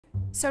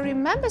So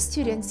remember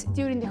students,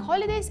 during the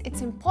holidays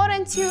it's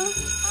important to...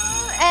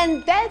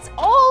 And that's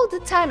all the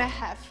time I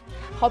have.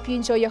 Hope you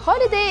enjoy your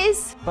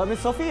holidays. But Miss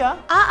Sophia?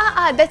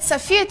 That's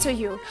Sophia to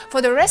you.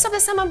 For the rest of the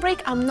summer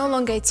break, I'm no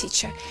longer a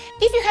teacher.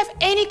 If you have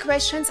any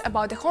questions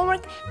about the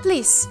homework,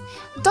 please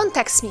don't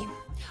text me.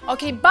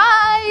 Okay,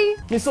 bye!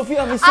 Miss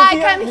Sophia, Miss Sophia!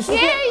 I can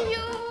hear you!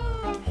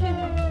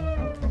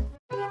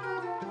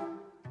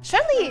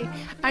 Shirley,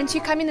 aren't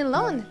you coming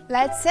alone?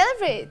 Let's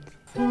celebrate!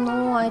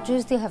 No, I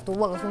just still have to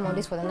work a few more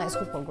days for the night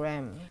school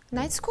program.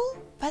 Night school?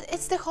 But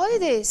it's the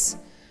holidays.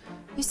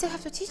 You still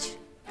have to teach?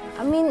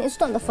 I mean, it's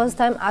not the first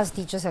time us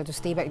teachers have to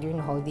stay back during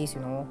the holidays, you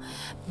know.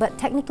 But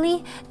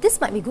technically,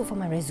 this might be good for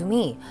my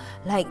resume.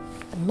 Like,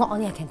 not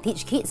only I can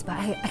teach kids, but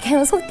I can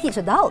also teach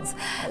adults.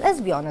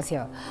 Let's be honest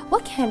here.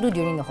 What can I do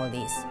during the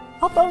holidays?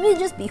 I'll probably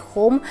just be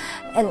home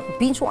and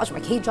binge watch my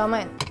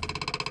K-drama and...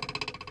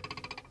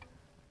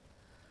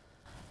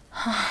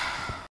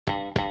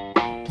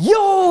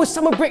 Yo!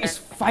 Summer break is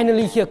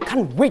finally here.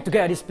 Can't wait to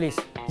get out of this place.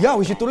 Yeah,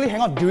 we should totally hang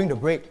out during the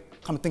break.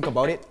 Come to think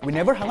about it, we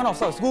never hung out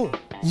outside of school.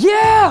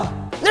 Yeah!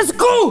 Let's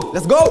go!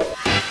 Let's go!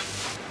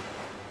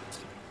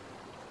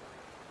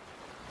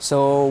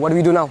 So, what do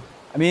we do now?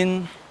 I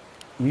mean,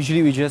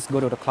 usually we just go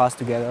to the class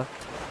together.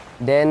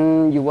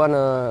 Then you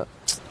wanna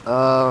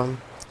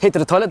head to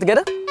the toilet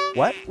together?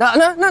 What? No,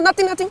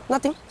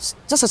 nothing.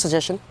 Just a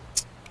suggestion.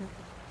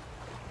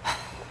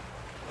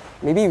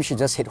 Maybe we should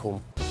just head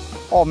home.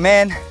 Oh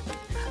man,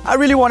 I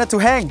really wanted to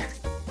hang.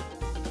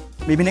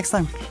 Maybe next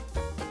time.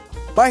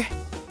 Bye.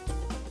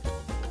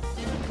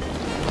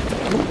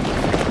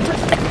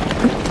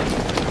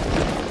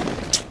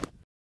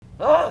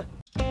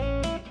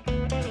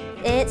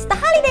 It's the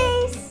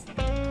holidays!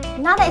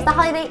 Now that it's the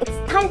holiday,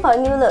 it's time for a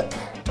new look.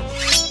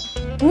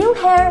 New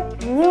hair,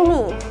 new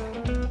me.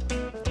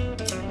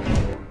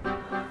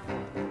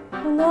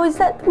 Oh no, is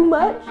that too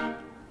much?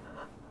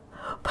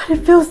 But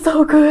it feels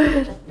so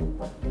good.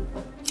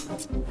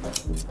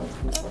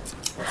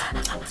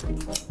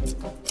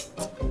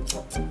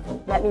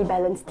 Let me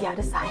balance the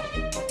other side.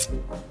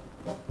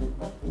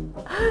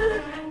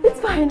 It's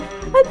fine.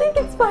 I think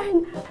it's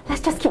fine.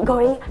 Let's just keep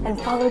going and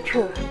follow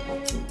through.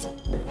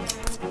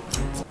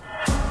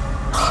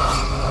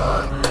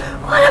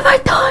 What have I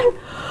done?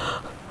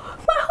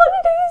 My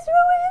holiday is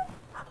ruined.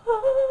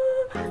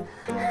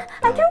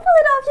 I can pull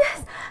it off, yes.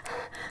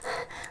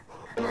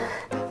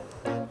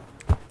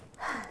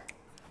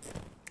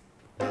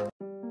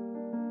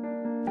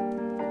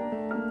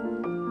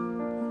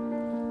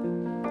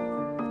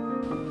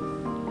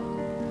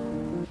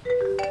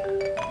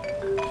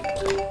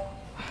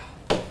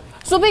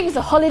 So big is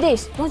the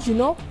holidays, don't you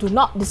know? Do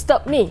not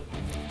disturb me.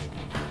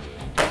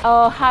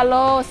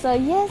 Hello, sir.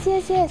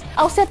 Yes.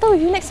 I'll settle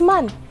with you next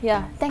month.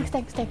 Yeah, thanks.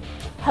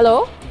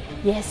 Hello?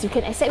 Yes, you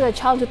can accept your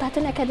child to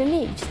Titan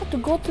Academy. You just have to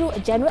go through a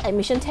general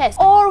admission test.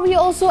 Or we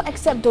also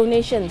accept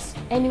donations.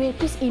 Anyway,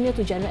 please email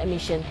to general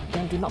admission.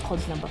 Then do not call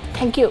this number.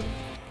 Thank you.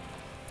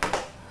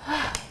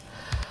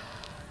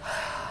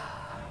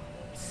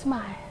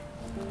 Smile.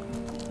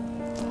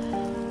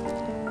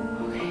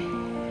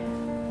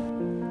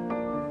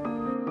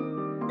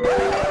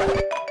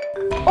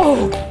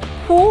 Oh,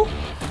 who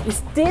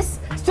is this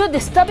still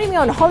disturbing me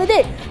on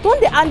holiday? Don't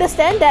they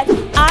understand that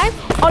I'm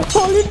on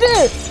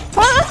holiday?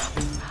 Huh?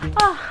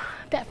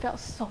 That felt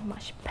so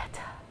much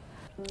better.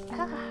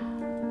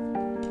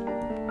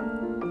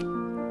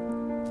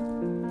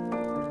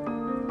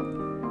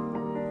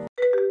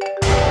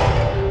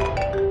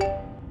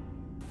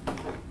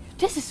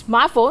 This is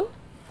my phone?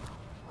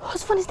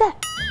 Whose phone is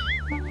that?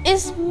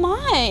 It's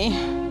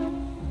mine.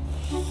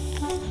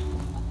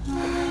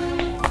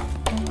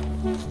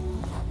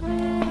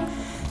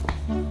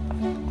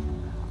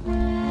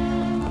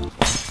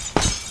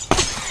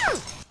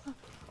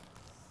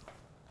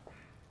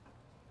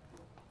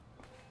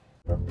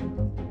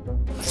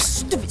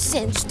 Stupid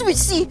sand, stupid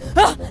sea.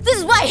 This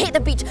is why I hate the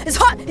beach. It's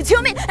hot, it's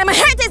humid, and my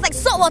hair tastes like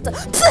salt water.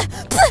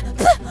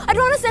 I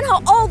don't understand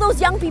how all those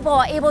young people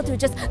are able to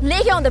just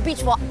lay here on the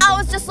beach for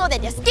hours just so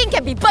that their skin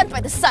can be burnt by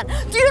the sun.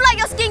 Do you like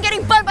your skin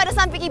getting burnt by the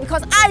sun, Vicky?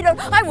 Because I don't.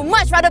 I would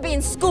much rather be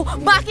in school,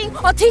 barking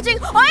or teaching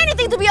or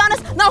anything, to be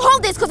honest. Now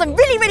hold this because I'm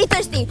really, really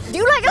thirsty. Do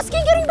you like your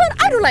skin getting burnt?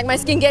 I don't like my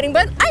skin getting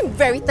burnt. I'm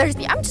very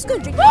thirsty. I'm just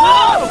gonna drink.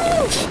 Are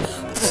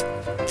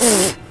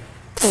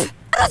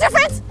those your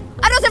friends?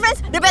 Are those your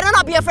friends? They better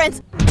not be your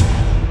friends.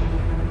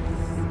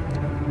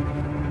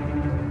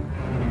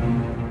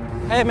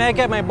 Hey, may I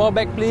get my ball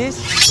back, please?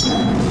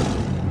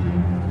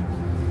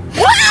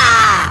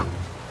 Ah!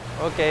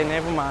 Okay,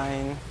 never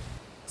mind.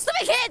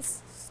 Stupid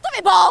kids!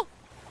 Stupid ball!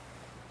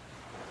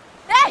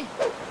 Hey!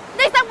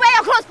 Next time wear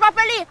your clothes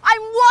properly!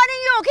 I'm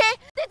warning you, okay?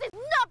 This is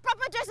not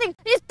proper dressing!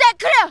 Is that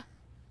clear?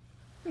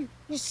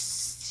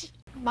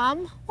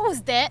 Mom, what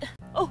was that?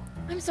 Oh,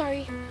 I'm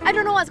sorry. I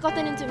don't know what's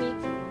gotten into me.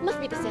 Must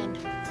be the sand.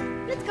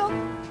 Let's go.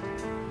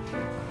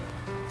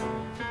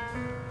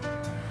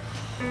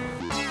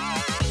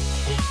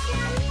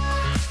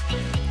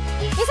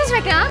 Mrs.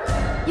 Rekna,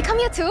 you come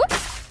here too?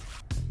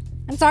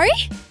 I'm sorry?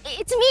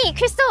 It's me,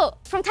 Crystal,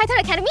 from Titan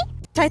Academy.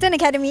 Titan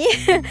Academy?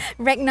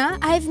 Ragnar?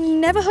 I've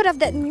never heard of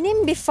that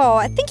name before.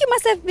 I think you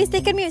must have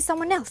mistaken me with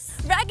someone else.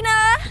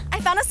 Ragnar, I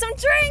found us some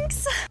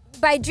drinks.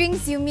 By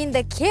drinks, you mean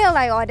the kale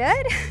I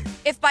ordered?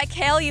 If by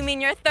kale you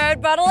mean your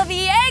third bottle of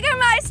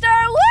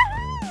Jägermeister,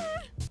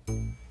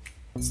 woohoo!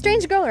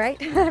 Strange girl,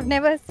 right? I've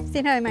never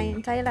seen her in my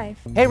entire life.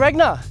 Hey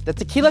Ragnar, the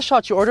tequila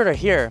shots you ordered are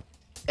here.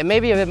 It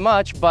may be a bit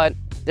much, but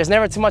there's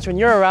never too much when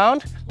you're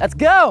around. Let's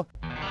go!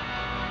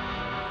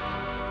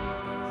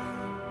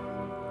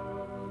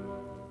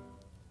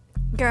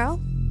 Girl,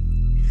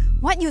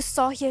 what you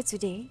saw here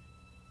today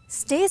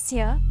stays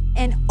here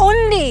and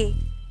only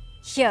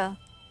here.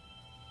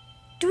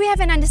 Do we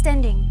have an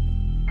understanding?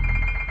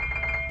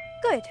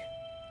 Good.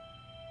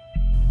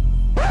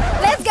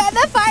 Let's get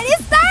the party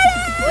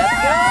started! Let's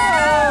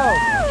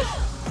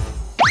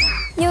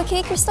go! You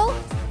okay, Crystal?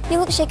 You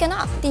look shaken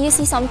up. Did you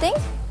see something?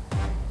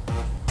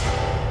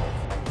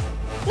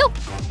 Nope,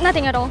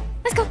 nothing at all.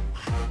 Let's go.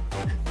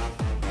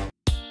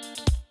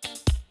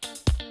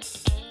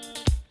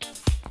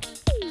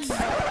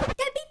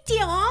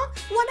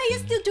 What are you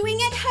still doing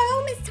at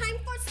home? It's time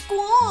for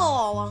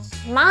school.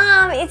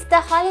 Mom, it's the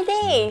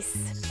holidays.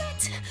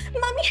 But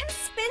Mommy has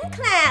spin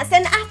class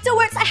and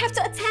afterwards I have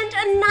to attend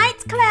a night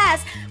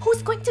class.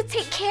 Who's going to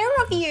take care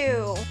of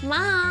you?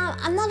 Mom,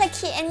 I'm not a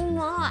kid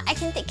anymore. I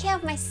can take care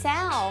of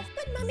myself.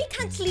 But Mommy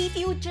can't leave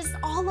you just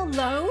all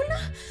alone.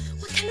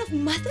 What kind of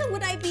mother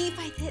would I be if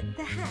I did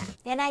that?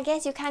 Then I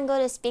guess you can't go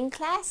to spin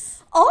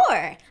class?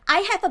 Or I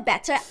have a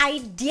better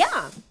idea.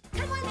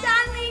 Come on,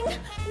 darling.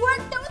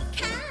 Work those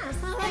calves.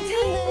 I can't do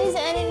this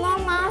anymore,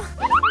 Mom.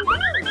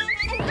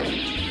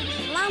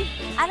 Mom,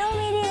 I don't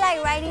really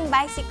like riding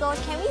bicycles.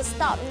 Can we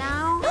stop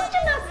now? Don't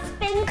you not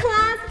spin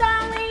class,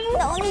 darling?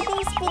 The only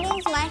thing spinning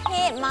is my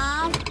head,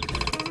 Mom.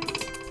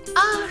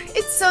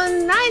 It's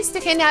so nice to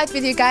hang out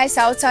with you guys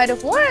outside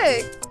of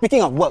work.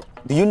 Speaking of work,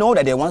 do you know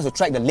that they want us to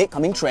track the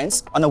late-coming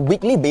trends on a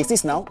weekly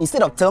basis now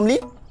instead of termly?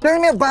 Tell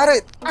me about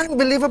it!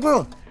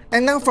 Unbelievable!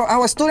 And now for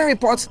our student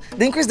reports,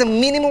 they increased the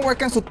minimum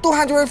work hours to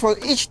 200 for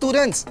each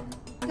student.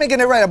 I'm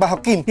gonna write about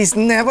Hakim. He's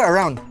never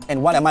around.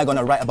 And what am I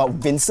gonna write about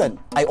Vincent?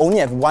 I only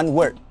have one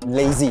word,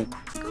 lazy.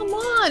 Come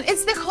on,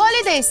 it's the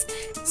holidays.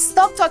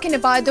 Stop talking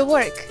about the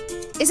work.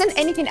 Isn't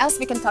anything else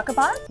we can talk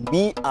about?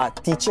 We are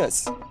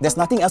teachers. There's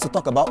nothing else to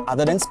talk about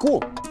other than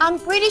school. I'm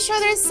pretty sure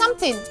there's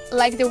something,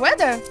 like the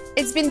weather.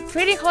 It's been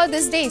pretty hot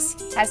these days,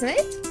 hasn't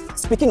it?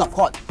 Speaking of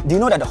hot, do you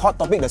know that the hot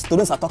topic the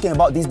students are talking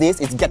about these days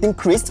is getting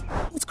Chris?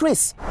 Who's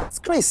Chris? It's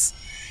Chris.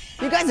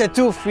 You guys are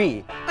too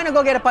free. Why not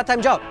go get a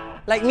part-time job?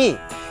 Like me.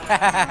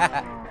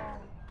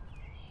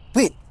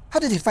 Wait, how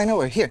did he find out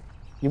we're here?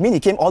 You mean he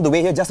came all the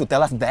way here just to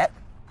tell us that?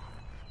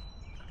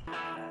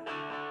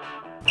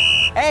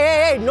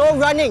 Hey, no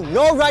running,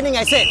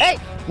 I said. Hey,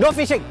 no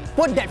fishing.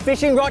 Put that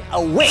fishing rod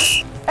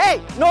away. Hey,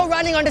 no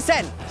running on the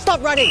sand.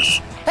 Stop running.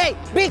 Hey,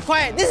 be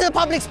quiet. This is a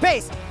public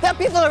space. There are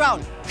people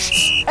around.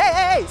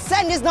 Hey,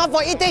 sand is not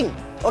for eating,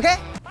 okay?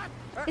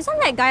 Isn't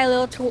that guy a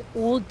little too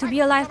old to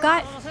be a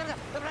lifeguard?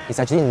 He's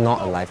actually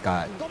not a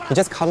lifeguard. He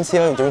just comes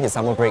here during his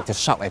summer break to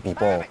shout at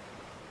people.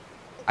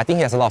 I think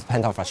he has a lot of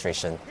pent-up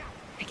frustration.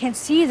 I can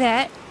see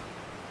that.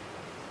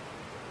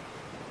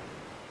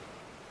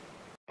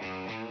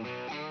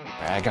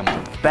 I got my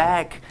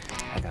bag,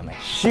 I got my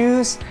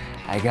shoes,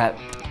 I got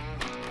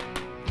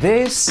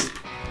this.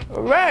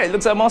 Alright,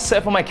 looks like I'm all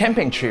set for my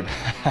camping trip.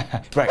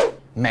 Right,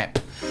 map.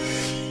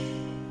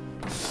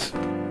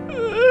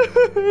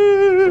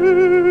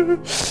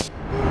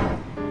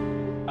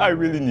 I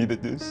really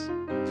needed this.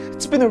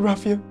 It's been a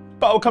rough year,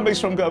 but I'll come back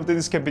stronger after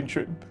this camping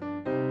trip.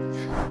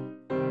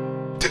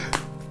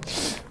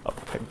 I'll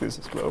pack this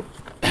as well.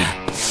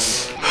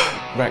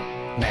 Right,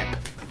 map.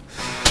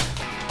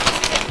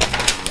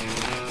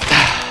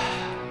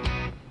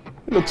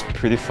 Looks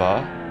pretty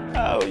far.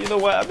 Oh, you know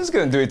what? I'm just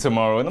gonna do it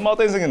tomorrow, and the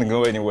mountain isn't gonna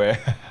go anywhere.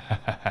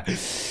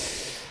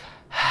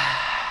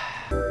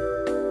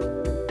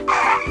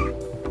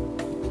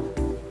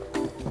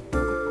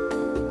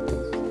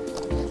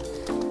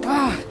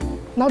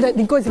 Now that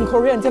Nico is in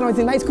Korea and Jianhao is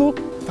in night school,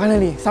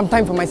 finally, some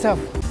time for myself.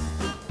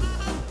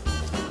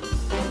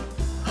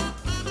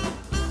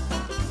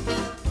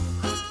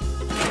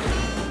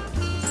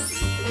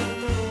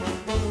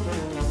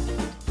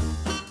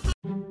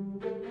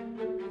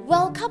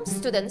 Welcome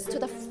students to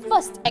the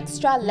first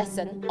extra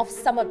lesson of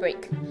summer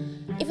break.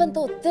 Even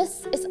though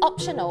this is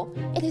optional,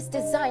 it is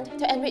designed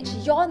to enrich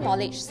your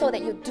knowledge so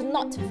that you do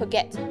not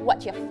forget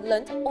what you have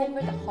learned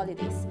over the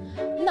holidays.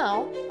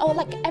 Now, I would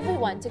like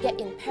everyone to get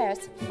in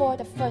pairs for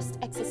the first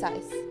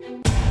exercise.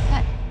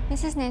 But,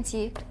 Mrs.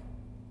 Nancy,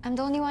 I'm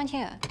the only one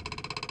here.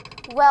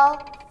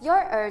 Well,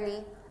 you're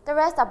early. The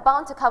rest are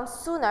bound to come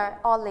sooner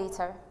or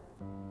later.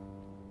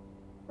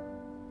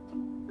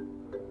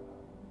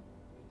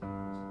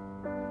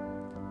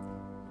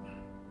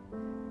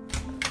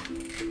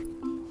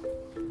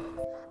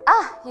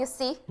 Ah, you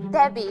see,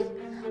 Debbie,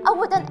 I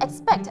wouldn't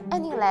expect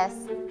any less.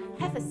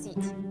 Have a seat.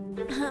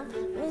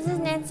 Mrs.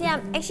 Nancy,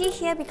 I'm actually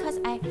here because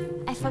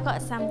I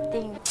forgot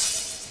something.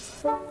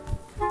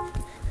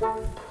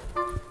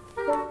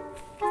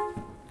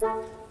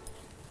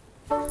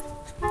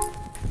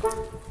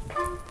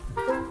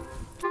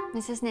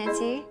 Mrs.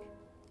 Nancy,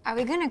 are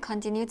we going to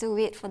continue to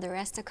wait for the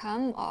rest to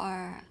come,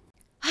 or...?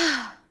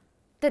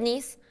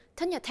 Denise,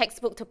 turn your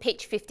textbook to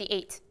page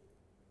 58.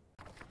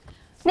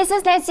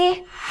 Mrs.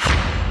 Nancy!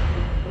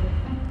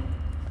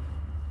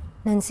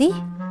 Nancy,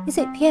 it's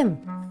 8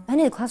 p.m. I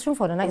need a classroom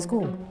for the night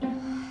school.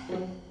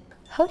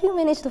 How do you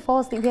manage to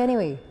fall asleep here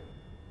anyway?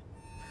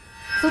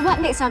 So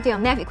what makes something a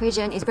math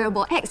equation is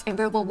variable x and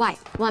variable y.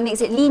 What makes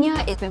it linear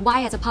is when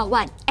y has a power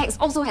 1. X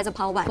also has a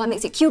power 1. What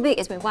makes it cubic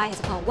is when y has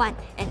a power 1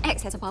 and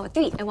x has a power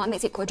 3. And what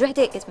makes it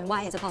quadratic is when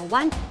y has a power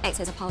 1, x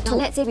has a power 2. Now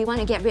let's say we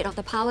want to get rid of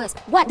the powers.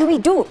 What do? We're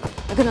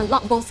going to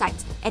log both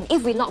sides. And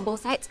if we log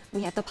both sides,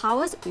 we have the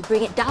powers, we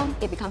bring it down,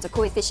 it becomes a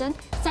coefficient.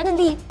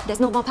 Suddenly,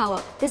 there's no more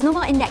power, there's no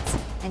more index.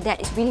 And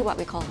that is really what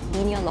we call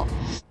linear log.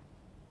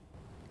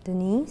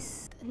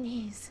 Denise?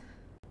 Denise.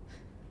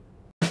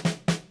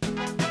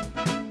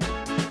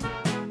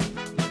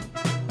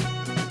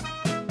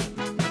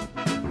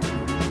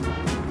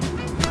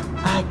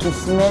 I can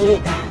smell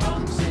it.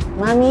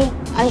 Mommy,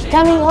 I'm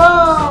coming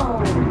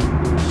home.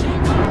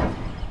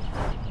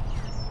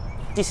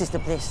 This is the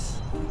place.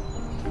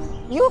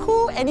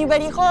 Yoo-hoo!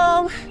 Anybody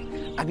home?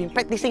 I've been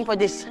practicing for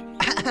this.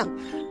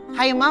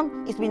 Hi,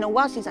 Mom. It's been a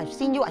while since I've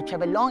seen you. I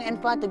traveled long and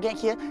far to get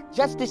here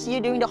just to see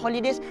you during the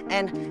holidays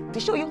and to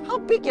show you how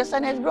big your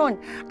son has grown.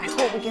 I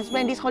hope we can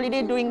spend this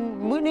holiday doing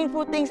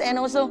meaningful things and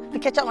also to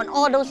catch up on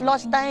all those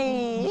lost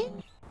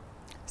time.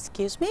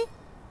 Excuse me?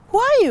 Who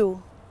are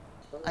you?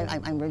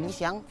 I'm Bernice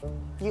Young.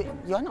 You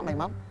are not my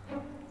mom.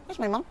 Where's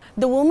my mom?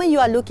 The woman you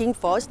are looking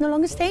for is no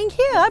longer staying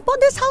here. I bought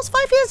this house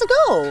 5 years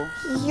ago.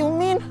 You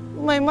mean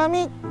my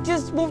mommy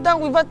just moved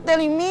out without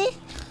telling me?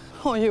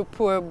 Oh, you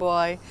poor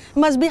boy. It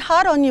must be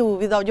hard on you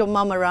without your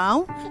mom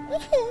around.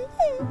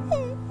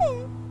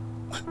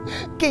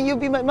 Can you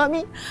be my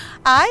mommy?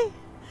 I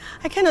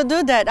cannot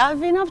do that. I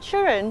have enough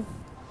children.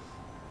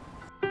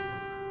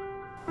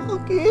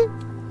 Okay.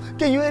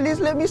 Can you at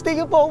least let me stay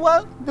here for a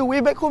while? The way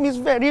back home is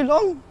very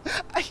long.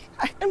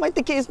 And my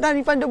ticket is not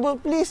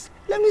refundable. Please,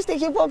 let me stay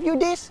here for a few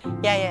days.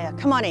 Yeah.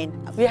 Come on in.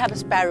 We have a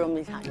spare room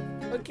behind.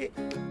 Okay.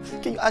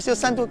 Can you ask your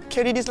son to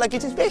carry this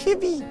luggage? It's very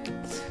heavy.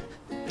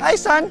 Hi,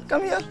 son.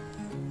 Come here.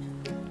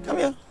 Come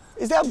here.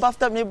 Is there a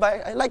bathtub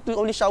nearby? I like to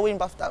only shower in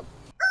bathtub.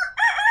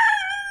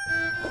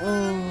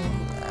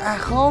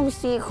 Home,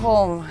 sweet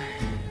home.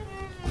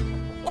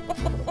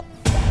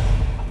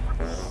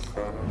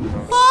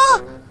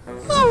 Oh,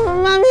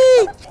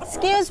 Mommy!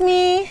 Excuse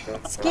me.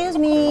 Excuse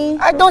me.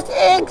 Are those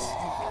eggs?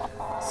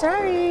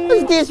 Sorry.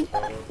 What's this?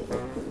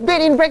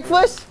 Bed and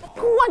breakfast?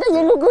 What are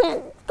you looking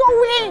at? Go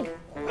away!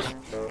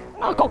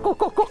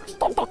 Go.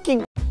 Stop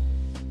talking.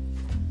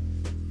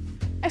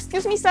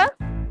 Excuse me, sir.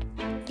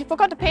 You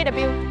forgot to pay the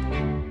bill.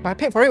 I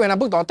paid for it when I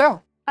booked the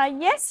hotel.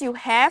 Yes, you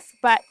have,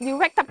 but you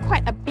racked up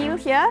quite a bill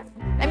here.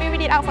 Let me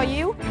read it out for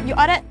you. You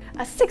ordered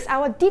a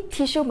 6-hour deep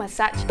tissue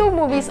massage, 2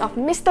 movies of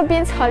Mr.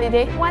 Bean's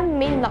Holiday, 1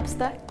 Maine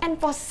lobster, and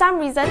for some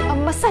reason, a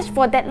massage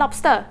for that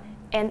lobster.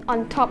 And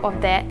on top of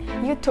that,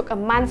 you took a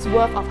month's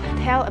worth of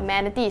hotel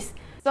amenities.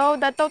 So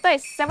the total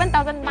is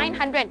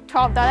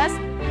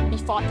 $7,912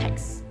 before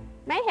tax.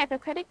 May I have your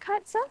credit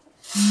card, sir?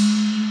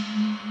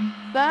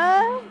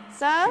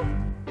 Sir?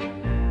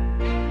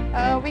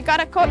 We got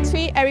a code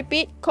 3. I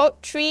repeat,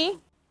 code 3.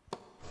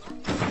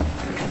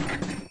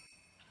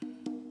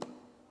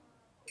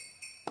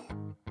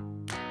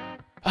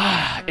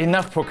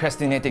 Enough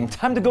procrastinating.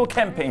 Time to go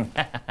camping.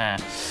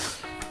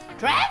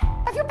 Trev,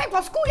 have you packed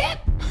for school yet?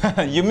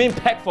 You mean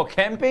pack for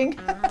camping?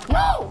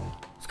 No!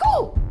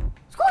 School!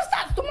 School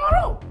starts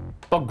tomorrow!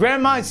 But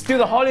Grandma, it's still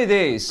the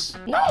holidays.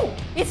 No!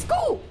 It's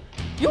school!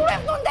 You would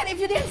have known that if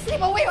you didn't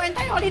sleep away your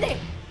entire holiday.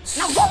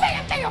 Now go back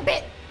and pack your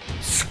bed!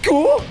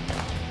 School?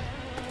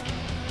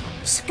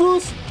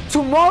 School's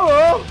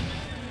tomorrow?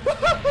 I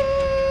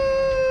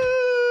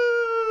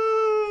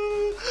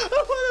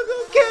wanna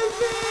go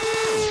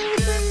camping!